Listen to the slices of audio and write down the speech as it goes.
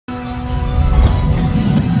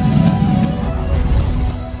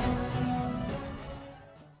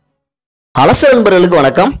அலசல் நண்பர்களுக்கு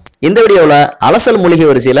வணக்கம். இந்த வீடியோவில் அலசல் மூலிகை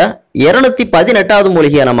வரிசையில் 218வது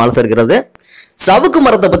மூலிகையை நம்ம அலச இருக்கிறது. சவுக்கு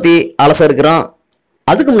மரத்தை பற்றி அலச இருக்கிறோம்.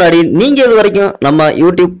 அதுக்கு முன்னாடி நீங்கள் இது வரைக்கும் நம்ம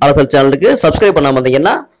யூடியூப் அலசல் சேனலுக்கு சப்ஸ்கிரைப் பண்ணாமல்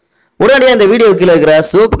இருந்தீங்கன்னா உடனடியாக இந்த வீடியோ கீழே இருக்கிற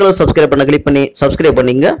சிவப்பு கலர் சப்ஸ்கிரைப் பண்ண கிளிக் பண்ணி சப்ஸ்கிரைப்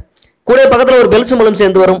பண்ணிங்க. கூட பக்கத்தில் ஒரு பெல் சிம்பலும்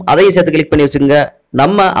சேர்ந்து வரும், அதையும் சேர்த்து கிளிக் பண்ணி வச்சுங்க.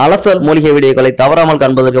 நம்ம அலசல் மூலிகை வீடியோக்களை தவறாமல்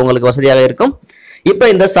காண்பதற்கு உங்களுக்கு வசதியாக இருக்கும். இப்போ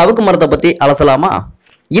இந்த சவுக்கு மரத்தை பற்றி அலசலாமா?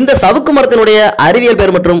 இந்த சவுக்கு மரத்தினுடைய அறிவியல்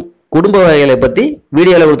பேர் மற்றும் குடும்ப வகைகளை பற்றி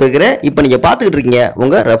வீடியோவில் கொடுத்துருக்கிறேன். இப்போ நீங்கள் பார்த்துக்கிட்டு இருக்கீங்க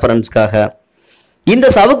உங்கள் ரெஃபரன்ஸ்க்காக. இந்த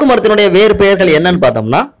சவுக்கு மரத்தினுடைய வேறு பெயர்கள் என்னன்னு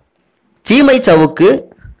பார்த்தோம்னா சீமை சவுக்கு,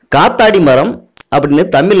 காத்தாடி மரம் அப்படின்னு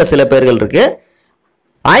தமிழில் சில பெயர்கள் இருக்கு.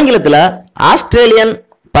 ஆங்கிலத்தில் Australian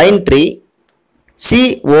pine tree, C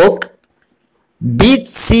okay,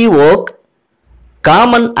 beach C okay,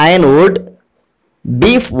 common அயன்வுட்,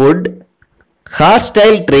 beef would,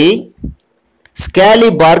 ஹார்ஸ்டைல் tree,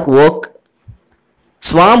 scaly park okay,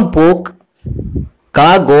 swamp okay,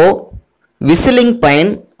 Kaku, whistling pine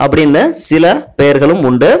அப்படின்னு சில பெயர்களும்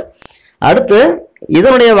உண்டு. அடுத்து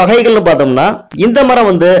இதனுடைய வகைகள்னு பார்த்தோம்னா இந்த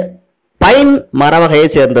மரம் பைன் மர வகையை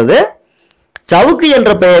சேர்ந்தது. சவுக்கு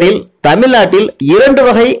என்ற பெயரில் தமிழ்நாட்டில் 2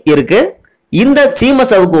 வகை இருக்கு. இந்த சீம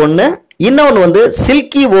சவுக்கு ஒன்று, இன்னொன்று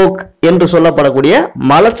சில்கி ஓக் என்று சொல்லப்படக்கூடிய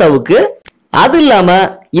மலச்சவுக்கு. அது இல்லாம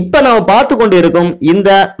இப்ப நம்ம பார்த்து கொண்டு இருக்கும் இந்த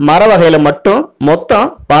மர வகையில மட்டும் மொத்தம்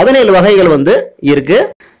 17 வகைகள் இருக்கு.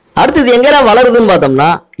 அடுத்தது எங்கெல்லாம் வளருதுன்னு பார்த்தோம்னா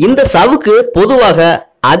இந்த சவுக்கு பொதுவாக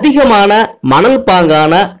அதிகமான மணல்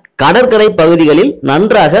பாங்கான கடற்கரை பகுதிகளில்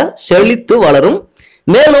நன்றாக செழித்து வளரும்.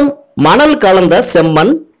 மேலும் மணல் கலந்த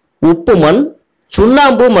செம்மண், உப்பு மண்,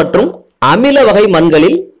 சுண்ணாம்பு மற்றும் அமில வகை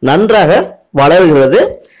மண்களில் நன்றாக வளர்கிறது.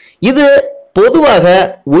 இது பொதுவாக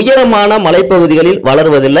உயரமான மலைப்பகுதிகளில்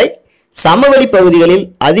வளருவதில்லை. சமவெளி பகுதிகளில்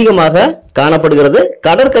அதிகமாக காணப்படுகிறது,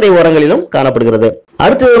 கடற்கரை ஓரங்களிலும் காணப்படுகிறது.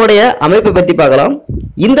 அடுத்து இதனுடைய அமைப்பை பற்றி பார்க்கலாம்.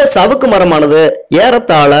 இந்த சவுக்கு மரமானது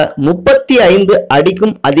ஏறத்தாழ 35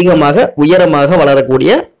 அடிக்கும் அதிகமாக உயரமாக வளரக்கூடிய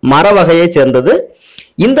மர வகையை சேர்ந்தது.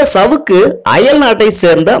 இந்த சவுக்கு அயல் நாட்டை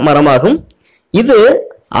சேர்ந்த மரமாகும். இது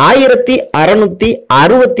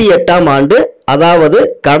 1668ஆம் ஆண்டு, அதாவது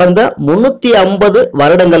கடந்த 350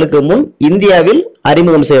 வருடங்களுக்கு முன் இந்தியாவில்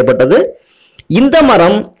அறிமுகம் செய்யப்பட்டது. இந்த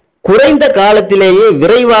மரம் குறைந்த காலத்திலேயே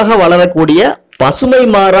விரைவாக வளரக்கூடிய பசுமை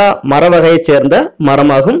மாறா மர வகையை சேர்ந்த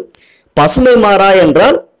மரமாகும். பசுமை மாறா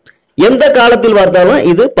என்றால் எந்த காலத்தில் பார்த்தாலும்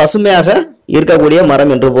இது பசுமையாக இருக்கக்கூடிய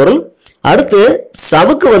மரம் என்று பொருள். அடுத்து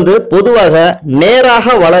சவுக்கு பொதுவாக நேராக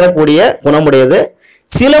வளரக்கூடிய குணமுடையது.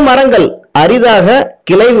 சில மரங்கள் அரிதாக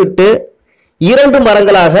கிளை விட்டு 2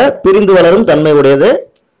 மரங்களாக பிரிந்து வளரும் தன்மை உடையது.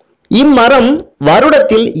 இம்மரம்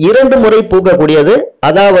வருடத்தில் 2 முறை பூக்கக்கூடியது.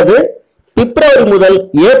 அதாவது பிப்ரவரி முதல்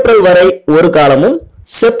ஏப்ரல் வரை ஒரு காலமும்,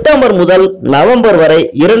 செப்டம்பர் முதல் நவம்பர் வரை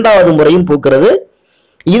 2வது முறையும் பூக்கிறது.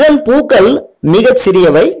 இதன் பூக்கள் மிகச்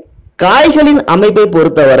சிறியவை. காய்களின் அமைப்பை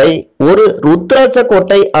பொறுத்தவரை ஒரு ருத்ராட்ச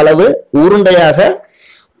கொட்டை அளவு உருண்டையாக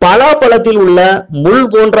பலாப்பழத்தில் உள்ள முள்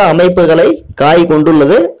போன்ற அமைப்புகளை காய்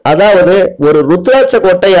கொண்டுள்ளது. அதாவது ஒரு ருத்ராட்ச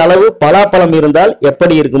கொட்டை அளவு பலாப்பழம் இருந்தால்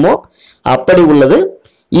எப்படி இருக்குமோ அப்படி உள்ளது.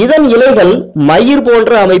 இதன் இலைகள் மயிர்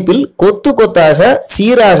போன்ற அமைப்பில் கொத்து கொத்தாக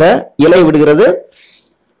சீராக இலை விடுகிறது.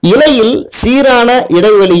 இலையில் சீரான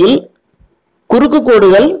இடைவெளியில் குறுக்கு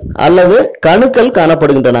கோடுகள் அல்லது கணுக்கள்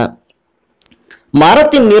காணப்படுகின்றன.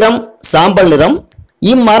 மரத்தின் நிறம் சாம்பல் நிறம்.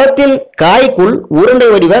 இம்மரத்தின் காய்க்குள் உருண்டை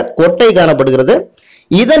வடிவ கொட்டை காணப்படுகிறது.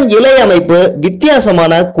 இதன் இலை அமைப்பு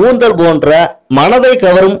வித்தியாசமான கூந்தல் போன்ற மனதை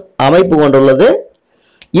கவரும் அமைப்பு கொண்டுள்ளது.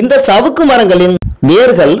 இந்த சவுக்கு மரங்களின்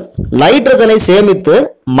வேர்கள் நைட்ரஜனை சேமித்து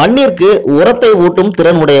மண்ணிற்கு உரத்தை ஊட்டும்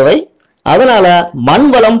திறன் உடையவை. அதனால மண்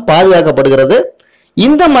வளம் பாதுகாக்கப்படுகிறது.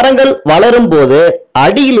 இந்த மரங்கள் வளரும் போது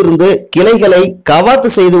அடியிலிருந்து கிளைகளை கவாத்து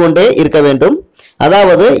செய்து கொண்டே இருக்க வேண்டும்.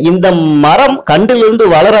 அதாவது இந்த மரம் கண்டிலிருந்து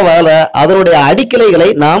வளர வளர அதனுடைய அடிக்கிளைகளை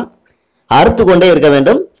நாம் அறுத்து கொண்டே இருக்க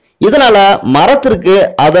வேண்டும். இதனால மரத்திற்கு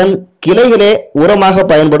அதன் கிளைகளே உரமாக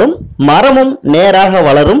பயன்படும், மரமும் நேராக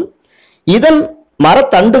வளரும். இதன்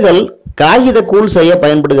மரத்தண்டுகள் காகித கூழ் செய்ய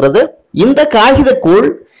பயன்படுகிறது. இந்த காகித கூழ்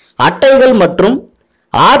அட்டைகள் மற்றும்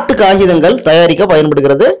ஆட்டு காகிதங்கள் தயாரிக்க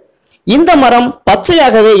பயன்படுகிறது. இந்த மரம்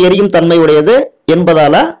பச்சையாகவே எரியும் தன்மை உடையது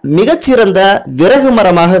என்பதால மிகச்சிறந்த விறகு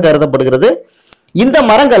மரமாக கருதப்படுகிறது. இந்த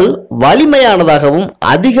மரங்கள் வலிமையானதாகவும்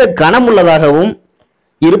அதிக கனமுள்ளதாகவும்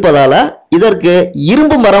இருப்பதால இதற்கு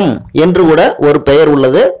இரும்பு மரம் என்று கூட ஒரு பெயர்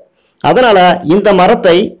உள்ளது. அதனால இந்த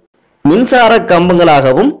மரத்தை மின்சார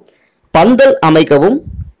கம்பங்களாகவும், பந்தல் அமைக்கவும்,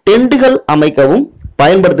 டெண்டுகள் அமைக்கவும்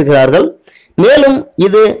பயன்படுத்துகிறார்கள். மேலும்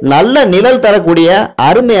இது நல்ல நிழல் தரக்கூடிய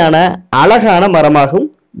அருமையான அழகான மரமாகும்.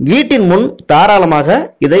 வீட்டின் முன் தாராளமாக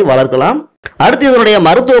இதை வளர்க்கலாம். அடுத்து இதனுடைய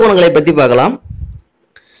மருத்துவ குணங்களை பற்றி பார்க்கலாம்.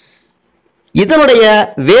 இதனுடைய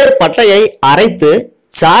வேர் பட்டையை அரைத்து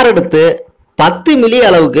சாரெடுத்து 10 மில்லி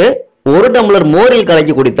அளவுக்கு 1 டம்ளர் மோரில்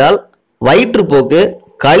கலக்கி குடித்தால் வயிற்றுப்போக்கு,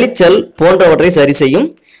 கழிச்சல் போன்றவற்றை சரி செய்யும்.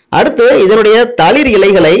 அடுத்து இதனுடைய தளிர்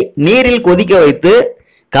இலைகளை நீரில் கொதிக்க வைத்து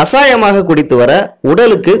கசாயமாக குடித்து வர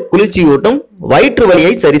உடலுக்கு குளிர்ச்சியூட்டும், வயிற்று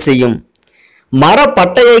வலியை சரி செய்யும்.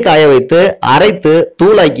 மரப்பட்டையை காய வைத்து அரைத்து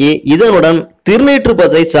தூளாக்கி இதனுடன் திருநீற்று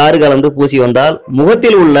பசை சாறு கலந்து பூசி வந்தால்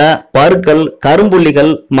முகத்தில் உள்ள பருக்கள்,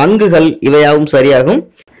 கரும்புள்ளிகள், மங்குகள் இவையாவும் சரியாகும்.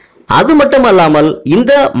 அது மட்டுமல்லாமல்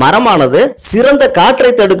இந்த மரமானது சிறந்த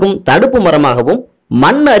காற்றை தடுக்கும் தடுப்பு மரமாகவும்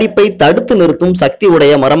மண் அரிப்பை தடுத்து நிறுத்தும் சக்தி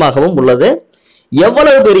உடைய மரமாகவும் உள்ளது.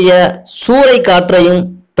 எவ்வளவு பெரிய சூறை காற்றையும்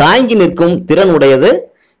தாங்கி நிற்கும் திறன் உடையது.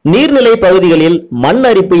 நீர்நிலை பகுதிகளில் மண்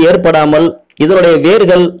அரிப்பு ஏற்படாமல் இதனுடைய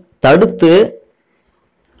வேர்கள் தடுத்து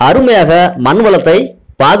அருமையாக மண் வளத்தை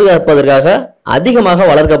பாதுகாப்பதற்காக அதிகமாக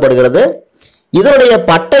வளர்க்கப்படுகிறது. இதனுடைய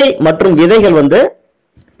பட்டை மற்றும் விதைகள்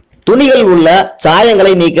துணிகள் உள்ள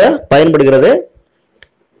சாயங்களை நீக்க பயன்படுகிறது.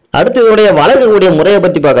 அடுத்து இதனுடைய வளர்க்கக்கூடிய முறையை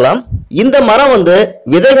பற்றி பார்க்கலாம். இந்த மரம்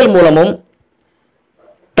விதைகள் மூலமும்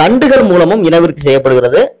தண்டுகள் மூலமும் இனவிருத்தி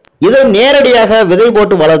செய்யப்படுகிறது. இதை நேரடியாக விதை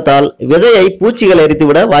போட்டு வளர்த்தால் விதையை பூச்சிகள்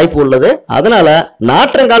எரித்துவிட வாய்ப்பு உள்ளது. அதனால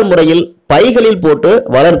நாற்றங்கால் முறையில் பைகளில் போட்டு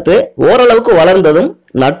வளர்த்து ஓரளவுக்கு வளர்ந்ததும்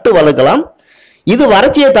நட்டு வளர்க்கலாம். இது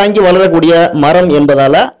வறட்சியை தாங்கி வளரக்கூடிய மரம்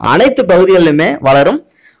என்பதால அனைத்து பகுதிகளிலுமே வளரும்.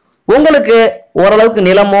 உங்களுக்கு ஓரளவுக்கு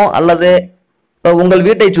நிலமோ அல்லது உங்கள்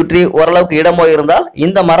வீட்டை சுற்றி ஓரளவுக்கு இடமோ இருந்தால்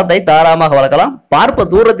இந்த மரத்தை தாராளமாக வளர்க்கலாம்.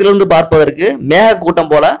 தூரத்திலிருந்து பார்ப்பதற்கு மேக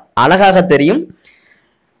கூட்டம் போல அழகாக தெரியும்.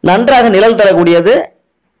 நன்றாக நிழல் தரக்கூடியது,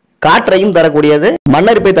 காற்றையும் தரக்கூடியது,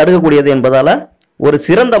 மண்ணரிப்பை தடுக்கக்கூடியது என்பதால ஒரு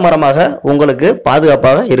சிறந்த மரமாக உங்களுக்கு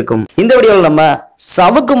பாதுகாப்பாக இருக்கும். இந்த வீடியோவில் நம்ம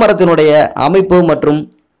சவுக்கு மரத்தினுடைய அமைப்பு மற்றும்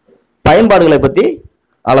பயன்பாடுகளை பற்றி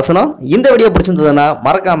அலசணும். இந்த வீடியோ பிடிச்சிருந்ததுன்னா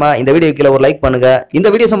மறக்காம இந்த வீடியோ கீழே ஒரு லைக் பண்ணுங்க. இந்த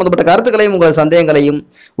வீடியோ சம்பந்தப்பட்ட கருத்துக்களையும் உங்களது சந்தேகங்களையும்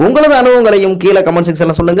உங்களது அனுபவங்களையும் கீழே கமெண்ட்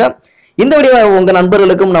செக்ஷன்ல சொல்லுங்க. இந்த வீடியோ உங்க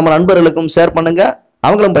நண்பர்களுக்கும் நம்ம நண்பர்களுக்கும் ஷேர் பண்ணுங்க,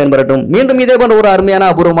 அவங்களும் பயன்பெறட்டும். மீண்டும் இதே போன்ற ஒரு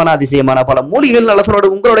அருமையான, அபூர்வமான, அதிசயமான பல மூலிகைகள்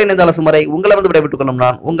அலசனோடு உங்களோட இணைந்த அலசுமுறை உங்களை விடைபெற்றுக் கொள்ளும்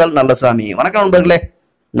நான் உங்கள் நல்லசாமி. வணக்கம் நண்பர்களே,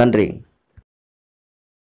 நன்றி.